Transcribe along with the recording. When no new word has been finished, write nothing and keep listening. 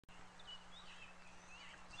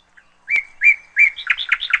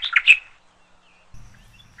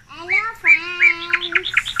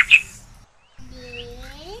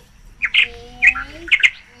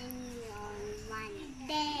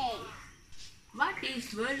What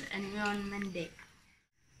is World Environment Day?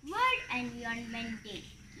 World Environment Day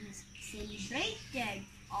is celebrated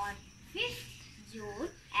on 5th June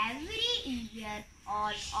every year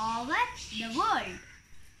all over the world.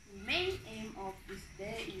 The main aim of this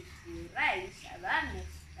day is to raise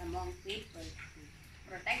awareness among people to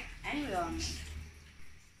protect environment.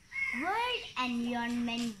 World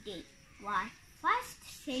Environment Day was first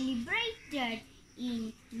celebrated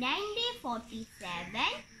in 1947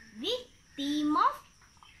 with theme of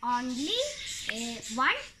Only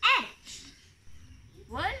One Earth.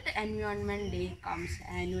 World Environment Day comes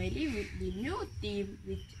annually with the new theme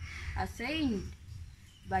which assigned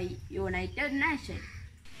by United Nations.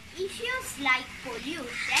 Issues like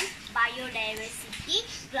pollution, biodiversity,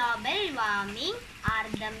 global warming are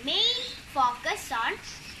the main focus on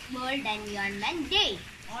World Environment Day.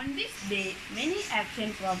 On this day, many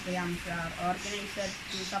action programs are organized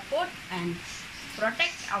to support and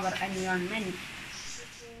protect our environment.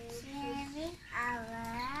 Saving our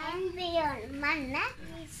environment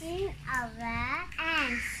is in our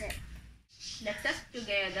hands. Let us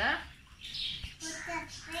together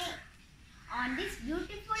on this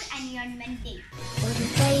beautiful environment day. ഒരു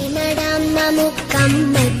തൈ നടാം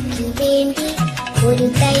നമുക്കമ്മയ്ക്കു വേണ്ടി, ഒരു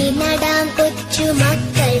തൈ നടാം കൊച്ചു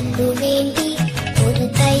മക്കൾക്കു വേണ്ടി, ഒരു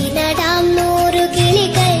തൈ നടാം 100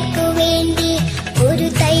 കിളികൾക്കു വേണ്ടി, ഒരു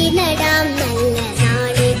തൈ നടാം നല്ല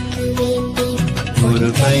നാളേക്കു വേണ്ടി. ഒരു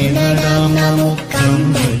തൈ നടാം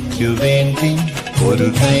നമുക്കമ്മയ്ക്കു വേണ്ടി, ഒരു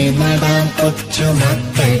തൈ നടാം കൊച്ചു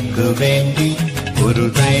മക്കൾക്കു വേണ്ടി, ഒരു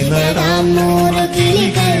തൈ നടാം 100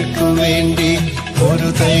 കിളികൾക്കു വേണ്ടി, ഒരു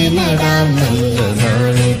തൈ നടാം നല്ല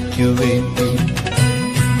നാളേക്കു വേണ്ടി.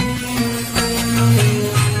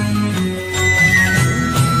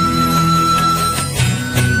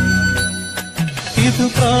 ഇത്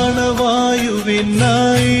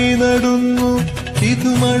പ്രാണവായുവിനായി നടുന്നു, ഇത്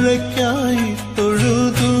മഴയ്ക്കായി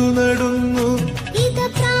തൊഴുതു നടുന്നു. ഇത്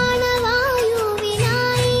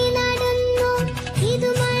പ്രാണവായുവിനായി നടുന്നു, ഇത്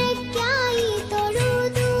മഴയ്ക്കായി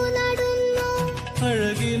തൊഴുതു നടുന്നു.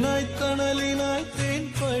 അഴകിനായി തണലിനായി തേൻ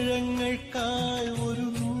പഴങ്ങൾക്കായി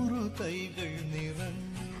 100 തൈകൾ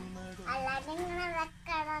നിറഞ്ഞു നടുന്നു. അഴകിനായി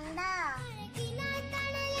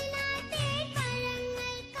തണലിനായി തേൻ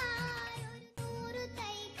പഴങ്ങൾക്കായി 100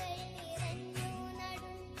 തൈകൾ നിറഞ്ഞു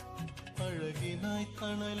നടുന്നു. അഴകിനായി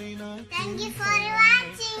തണലിനായി Thank you for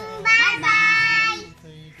watching. Bye bye.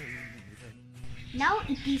 Now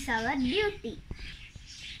it is our duty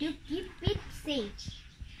to keep it safe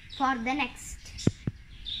for the next.